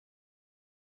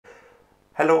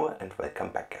Hello and welcome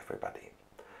back everybody.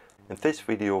 In this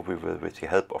video we will, with the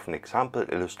help of an example,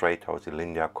 illustrate how the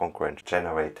linear concurrent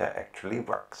generator actually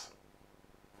works.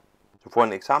 So for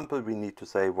an example we need to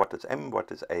say what is m,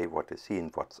 what is a, what is c and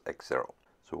what's x0.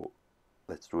 So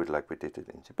let's do it like we did it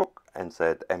in the book and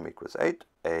said m equals 8,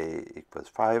 a equals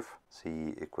 5,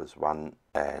 c equals 1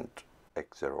 and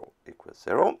x0 equals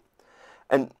 0.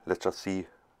 And let's just see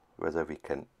whether we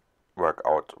can work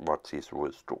out what these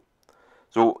rules do.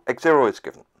 So x0 is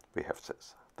given, we have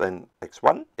this. Then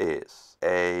x1 is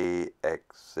a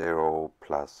x0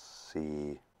 plus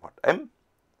c mod m.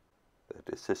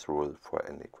 That is this rule for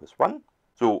n equals 1.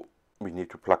 So we need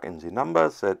to plug in the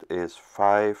numbers. That is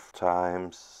 5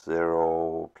 times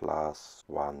 0 plus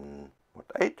 1 mod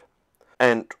 8.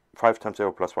 And 5 times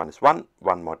 0 plus 1 is 1.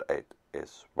 1 mod 8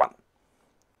 is 1.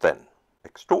 Then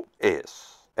x2 is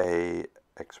a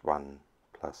x1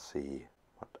 plus c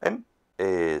mod m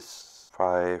is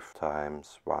 5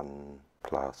 times 1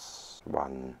 plus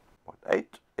 1 mod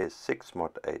 8 is 6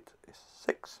 mod 8 is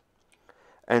 6.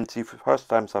 And the first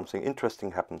time something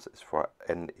interesting happens is for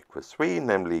n equals 3,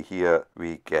 namely here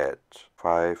we get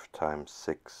 5 times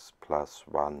 6 plus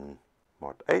 1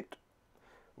 mod 8,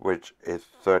 which is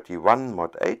 31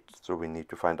 mod 8. So we need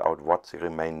to find out what's the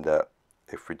remainder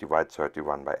if we divide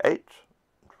 31 by 8.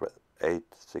 8,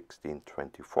 16,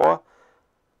 24.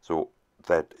 So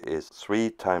that is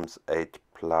 3 times 8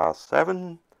 plus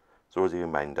 7, so the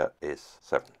remainder is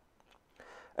 7.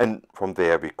 And from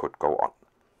there we could go on.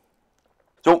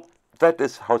 So that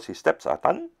is how the steps are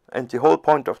done, and the whole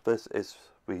point of this is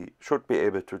we should be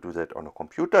able to do that on a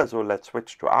computer. So let's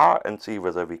switch to R and see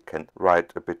whether we can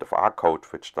write a bit of R code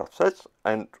which does this,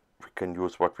 and we can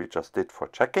use what we just did for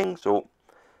checking. So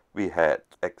we had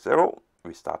x0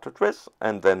 we started with,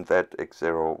 and then that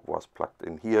x0 was plugged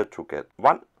in here to get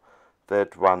 1.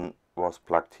 That 1 was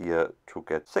plugged here to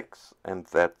get 6, and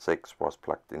that 6 was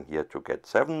plugged in here to get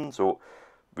 7. So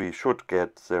we should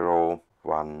get 0,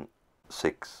 1,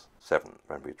 6, 7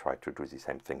 when we try to do the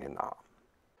same thing in R.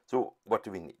 So what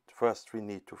do we need? First we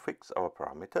need to fix our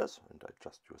parameters, and I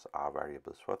just use R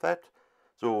variables for that.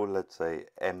 So let's say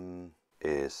m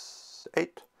is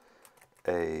 8,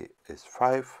 a is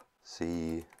 5,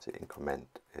 c, the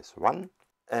increment is 1,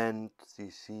 and the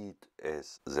seed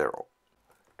is 0.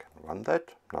 Can run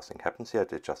that, nothing happens here,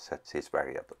 it just sets these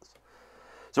variables.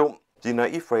 So the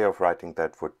naive way of writing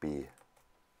that would be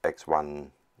x1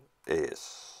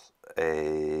 is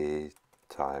a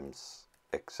times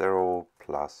x0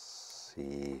 plus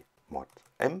c mod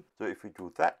m. So if we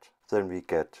do that, then we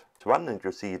get 1, and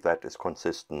you see that is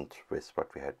consistent with what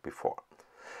we had before.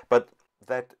 But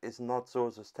that is not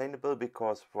so sustainable,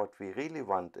 because what we really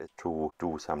want is to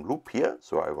do some loop here.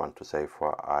 So I want to say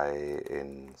for I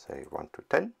in say 1 to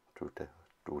 10 to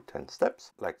do 10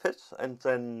 steps like this, and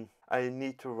then I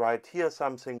need to write here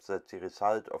something that the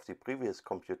result of the previous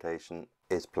computation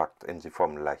is plugged in the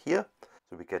formula here.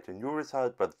 So we get a new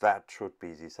result, but that should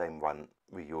be the same one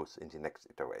we use in the next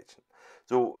iteration.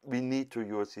 So we need to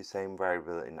use the same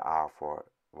variable in R for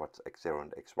what's x0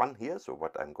 and x1 here. So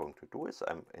what I'm going to do is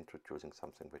I'm introducing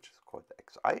something which is called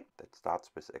xi that starts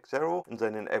with x0, and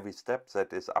then in every step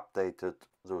that is updated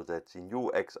so that the new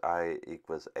xi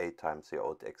equals a times the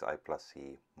old xi plus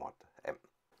c mod m.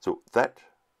 So that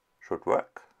should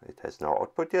work. It has no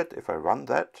output yet. If I run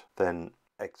that, then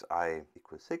xi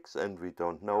equals 6, and we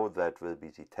don't know that will be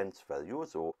the 10th value.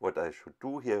 So what I should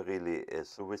do here really is,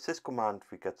 so with this command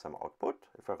we get some output.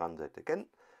 If I run that again,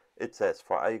 it says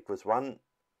for I equals 1,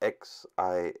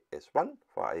 xi is 1,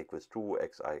 for I equals 2,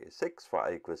 xi is 6, for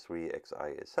I equals 3,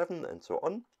 xi is 7, and so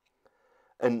on.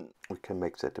 And we can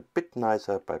make that a bit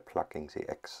nicer by plugging the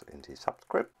x in the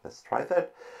subscript. Let's try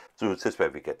that. So this way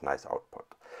we get nice output.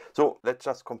 So let's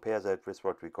just compare that with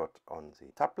what we got on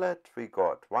the tablet. We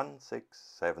got 1, 6,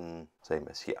 7, same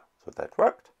as here. So that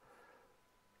worked.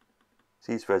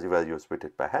 These were the values we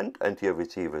did by hand, and here we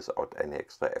see without any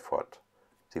extra effort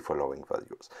the following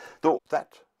values. So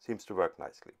that seems to work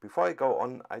nicely. Before I go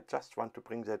on, I just want to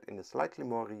bring that in a slightly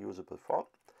more reusable form.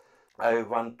 I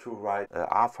want to write an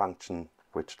R function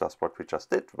which does what we just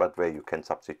did, but where you can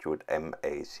substitute m,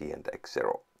 a, c, and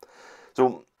x0.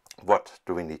 So what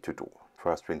do we need to do?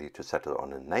 First we need to settle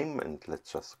on a name, and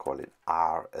let's just call it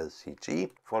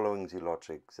RLCG, following the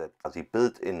logic that the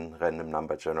built-in random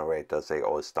number generators, they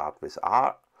all start with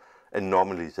R, and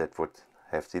normally that would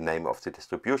have the name of the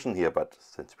distribution here, but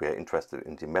since we are interested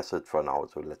in the method for now,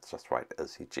 so let's just write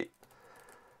LCG.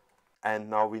 And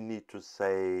now we need to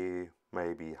say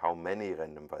maybe how many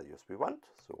random values we want,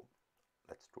 so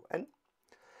let's do n.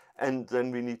 And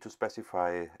then we need to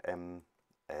specify m,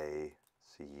 a,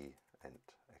 c, and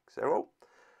x0.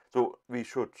 So we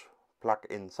should plug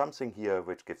in something here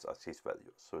which gives us these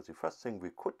values. So the first thing we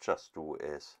could just do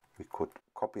is we could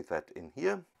copy that in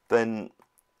here. Then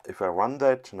if I run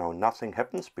that, now nothing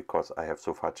happens because I have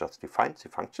so far just defined the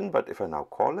function. But if I now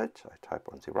call it, I type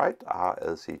on the right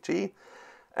RLCG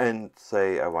and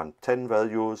say I want 10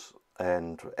 values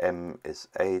and M is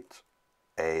 8,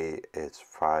 A is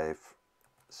 5,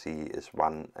 C is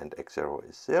 1 and X0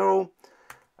 is 0.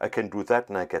 I can do that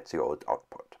and I get the old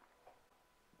output.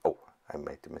 Oh, I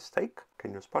made a mistake.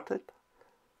 Can you spot it?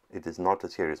 It is not a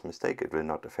serious mistake. It will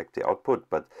not affect the output,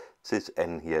 but this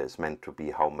n here is meant to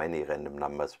be how many random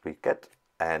numbers we get,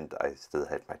 and I still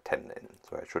had my 10 in.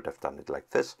 So I should have done it like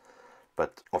this.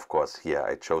 But of course here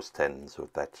I chose 10, so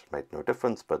that made no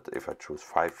difference. But if I choose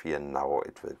 5 here now,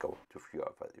 it will go to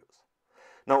fewer values.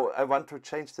 Now I want to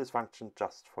change this function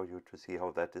just for you to see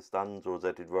how that is done, so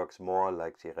that it works more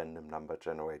like the random number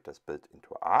generators built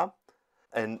into R.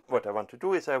 And what I want to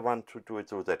do is I want to do it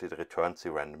so that it returns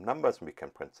the random numbers and we can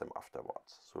print them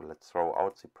afterwards. So let's throw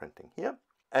out the printing here.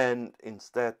 And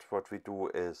instead what we do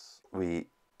is we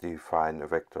define a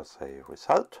vector, say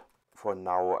result. For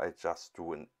now I just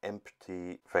do an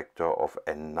empty vector of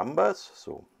n numbers.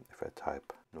 So if I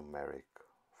type numeric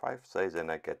 5, say, then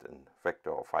I get a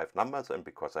vector of 5 numbers, and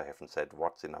because I haven't said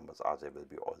what the numbers are, they will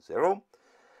be all 0.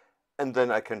 And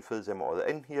then I can fill them all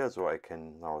in here, so I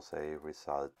can now say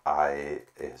result I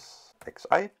is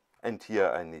xi, and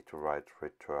here I need to write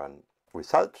return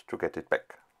result to get it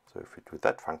back. So if we do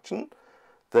that function,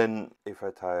 then if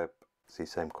I type the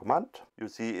same command, you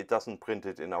see it doesn't print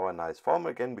it in our nice form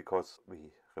again because we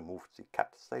removed the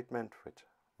cat statement, which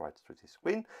writes to the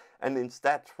screen, and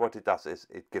instead what it does is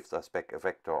it gives us back a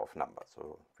vector of numbers.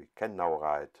 So we can now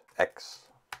write x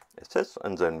is this,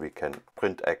 and then we can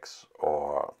print x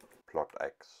or plot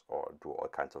x or do all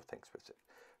kinds of things with it.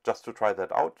 Just to try that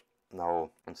out, now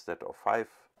instead of 5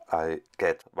 I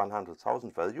get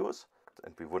 100,000 values,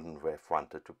 and we wouldn't have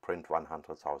wanted to print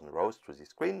 100,000 rows to the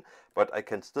screen, but I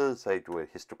can still say do a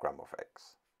histogram of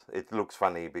x. It looks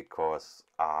funny because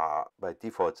R by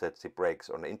default sets the brakes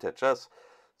on integers.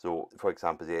 So for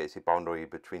example there is a boundary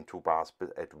between two bars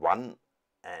at 1,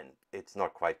 and it's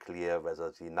not quite clear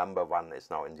whether the number 1 is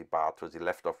now in the bar to the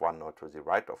left of 1 or to the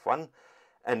right of 1.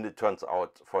 And it turns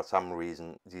out, for some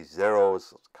reason, these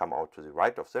zeros come out to the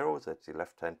right of 0, that's the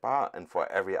left-hand bar, and for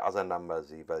every other number,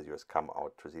 the values come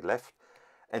out to the left.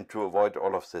 And to avoid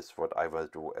all of this, what I will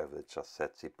do, I will just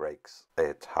set the brakes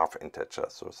at half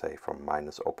integers, so say from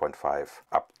minus 0.5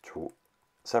 up to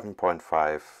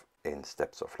 7.5 in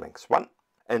steps of length 1.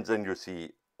 And then you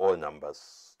see all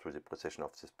numbers to the precision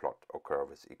of this plot occur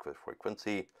with equal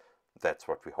frequency. That's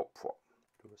what we hope for.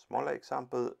 Do a smaller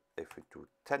example. If we do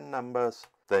 10 numbers,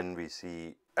 then we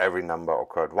see every number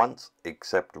occurred once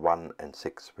except 1 and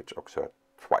 6, which occurred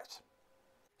twice.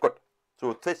 Good.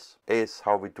 So this is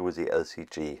how we do the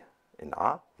LCG in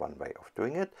R, one way of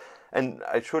doing it. And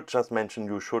I should just mention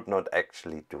you should not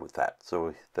actually do that.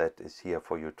 So that is here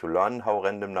for you to learn how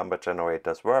random number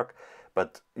generators work,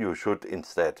 but you should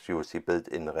instead use the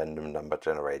built-in random number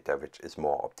generator, which is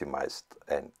more optimized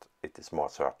and it is more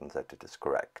certain that it is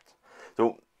correct.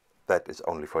 So that is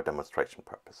only for demonstration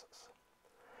purposes.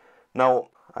 Now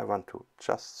I want to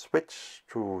just switch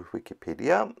to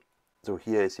Wikipedia. So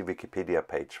here is the Wikipedia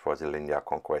page for the linear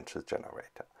concurrential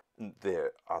generator.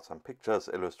 There are some pictures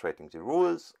illustrating the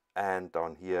rules, and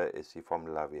down here is the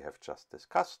formula we have just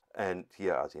discussed. And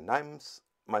here are the names,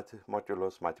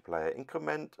 modulus, multiplier,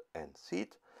 increment, and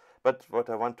seed. But what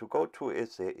I want to go to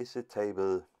is there is a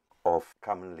table of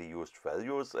commonly used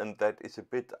values, and that is a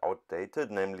bit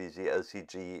outdated. Namely, the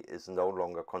LCG is no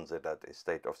longer considered a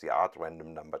state-of-the-art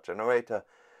random number generator.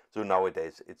 So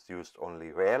nowadays it's used only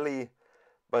rarely.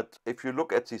 But if you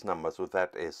look at these numbers, so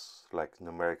that is like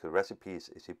numerical recipes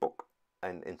is a book.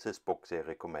 And in this book they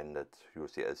recommended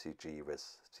use the LCG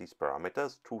with these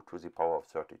parameters. 2 to the power of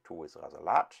 32 is rather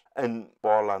large. And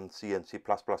Borland C and C++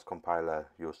 compiler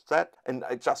used that. And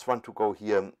I just want to go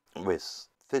here with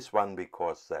this one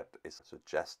because that is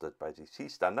suggested by the C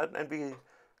standard, and we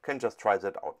can just try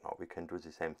that out now. We can do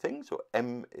the same thing. So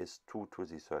M is 2 to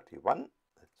the 31.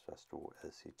 Let's just do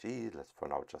LCG. Let's for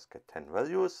now just get 10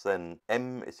 values. Then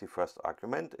M is the first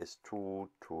argument, is 2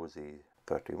 to the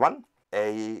 31.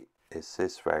 A is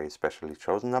this very specially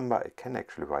chosen number. I can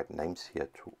actually write names here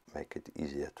to make it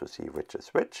easier to see which is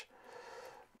which.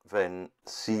 Then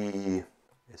C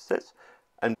is this.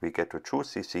 And we get to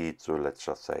choose the seed, so let's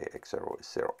just say x0 is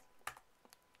 0.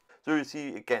 So you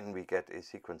see, again, we get a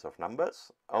sequence of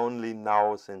numbers. Only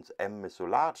now, since M is so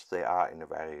large, they are in a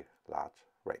very large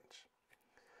range.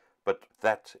 But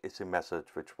that is a method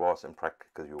which was in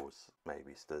practical use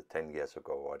maybe still 10 years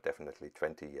ago or definitely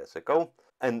 20 years ago.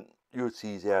 And you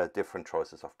see there are different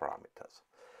choices of parameters.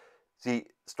 The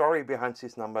story behind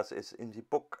these numbers is in the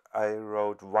book I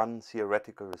wrote one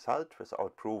theoretical result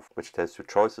without proof, which tells you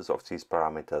choices of these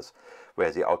parameters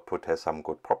where the output has some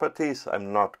good properties.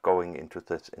 I'm not going into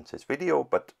this in this video,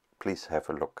 but please have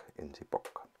a look in the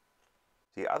book.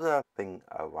 The other thing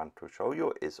I want to show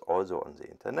you is also on the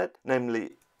internet,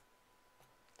 namely,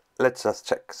 let's just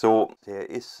check. So there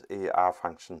is a R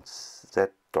function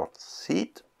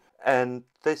z.seed, and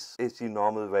this is the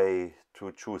normal way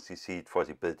to choose the seed for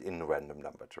the built-in random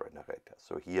number generator.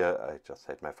 So here I just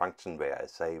had my function where I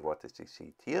say what is the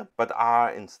seed here, but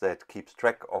R instead keeps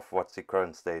track of what's the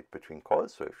current state between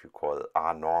calls. So if you call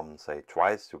R norm, say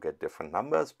twice, you get different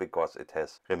numbers because it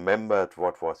has remembered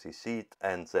what was the seed,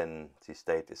 and then the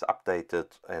state is updated,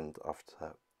 and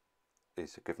after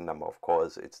is a given number of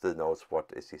calls, it still knows what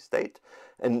is the state.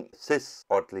 And this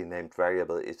oddly named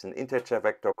variable is an integer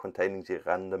vector containing the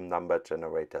random number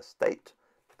generator state.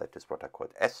 That is what I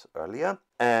called S earlier.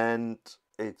 And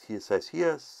it here says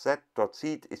here,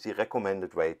 z.seed is the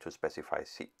recommended way to specify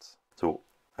seeds. So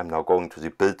I'm now going to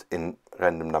the built-in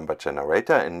random number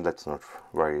generator, and let's not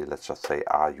worry, let's just say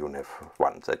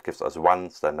runif1. That gives us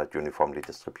one standard uniformly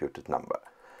distributed number.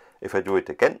 If I do it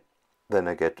again, then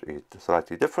I get a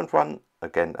slightly different one.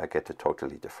 Again, I get a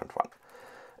totally different one.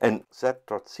 And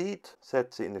z.seed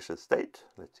sets the initial state.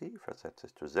 Let's see, if I set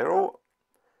this to 0,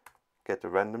 get a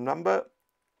random number.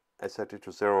 I set it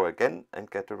to 0 again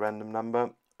and get a random number.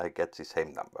 I get the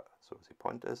same number. So the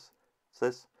point is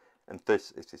this. And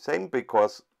this is the same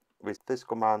because with this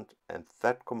command and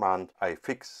that command, I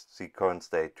fix the current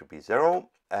state to be 0.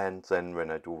 And then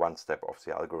when I do one step of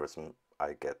the algorithm,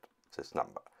 I get this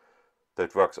number.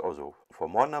 That works also for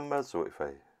more numbers. So if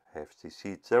I have the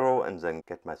seed 0 and then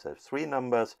get myself 3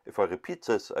 numbers, if I repeat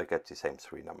this, I get the same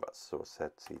 3 numbers. So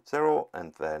set seed 0,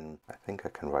 and then I think I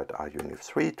can write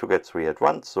runif3 to get 3 at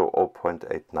once. So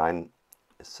 0.89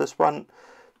 is this one,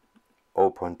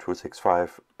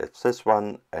 0.265 is this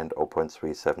one, and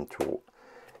 0.372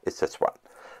 is this one.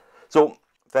 So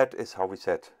that is how we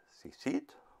set the seed.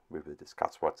 We will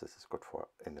discuss what this is good for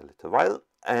in a little while.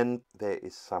 And there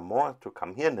is some more to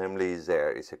come here, namely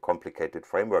there is a complicated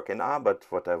framework in R, but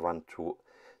what I want to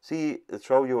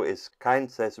show you is kind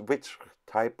says which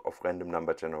type of random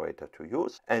number generator to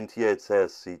use. And here it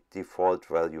says the default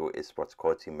value is what's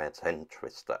called the Mersenne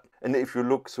twister. And if you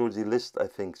look through the list, I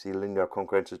think the linear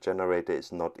concurrence generator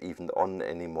is not even on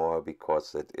anymore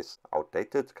because it is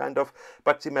outdated kind of.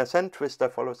 But the Mersenne twister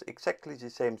follows exactly the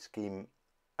same scheme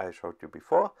I showed you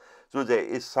before. So there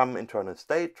is some internal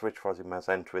state, which for the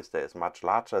Mersenne twister is much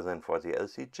larger than for the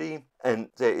LCG. And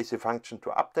there is a function to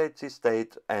update the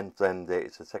state, and then there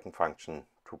is a second function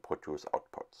to produce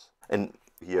outputs. And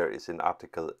here is an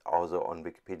article also on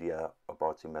Wikipedia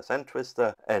about the Mersenne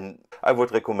twister. And I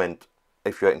would recommend,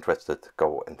 if you're interested,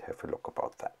 go and have a look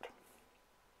about that.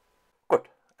 Good.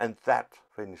 And that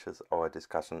finishes our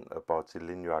discussion about the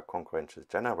linear concurrence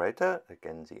generator.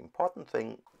 Again, the important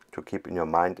thing to keep in your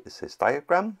mind is this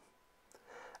diagram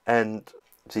and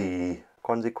the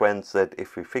consequence that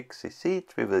if we fix the seed,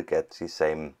 we will get the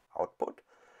same output.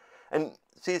 And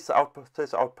this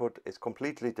output is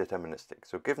completely deterministic.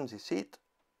 So given the seed,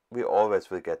 we always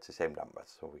will get the same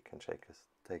numbers. So we can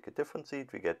take a different seed,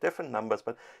 we get different numbers,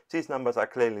 but these numbers are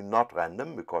clearly not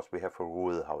random because we have a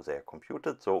rule how they are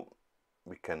computed. So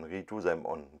we can redo them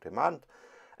on demand.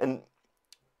 And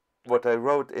what I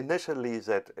wrote initially is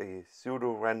that a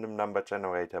pseudo-random number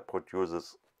generator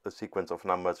produces a sequence of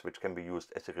numbers which can be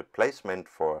used as a replacement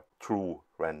for true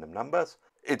random numbers.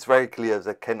 It's very clear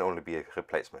that can only be a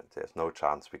replacement. There's no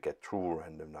chance we get true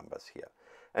random numbers here.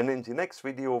 And in the next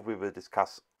video we will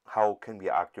discuss how can we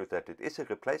argue that it is a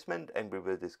replacement, and we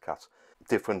will discuss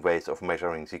different ways of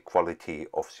measuring the quality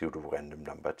of pseudo-random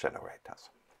number generators.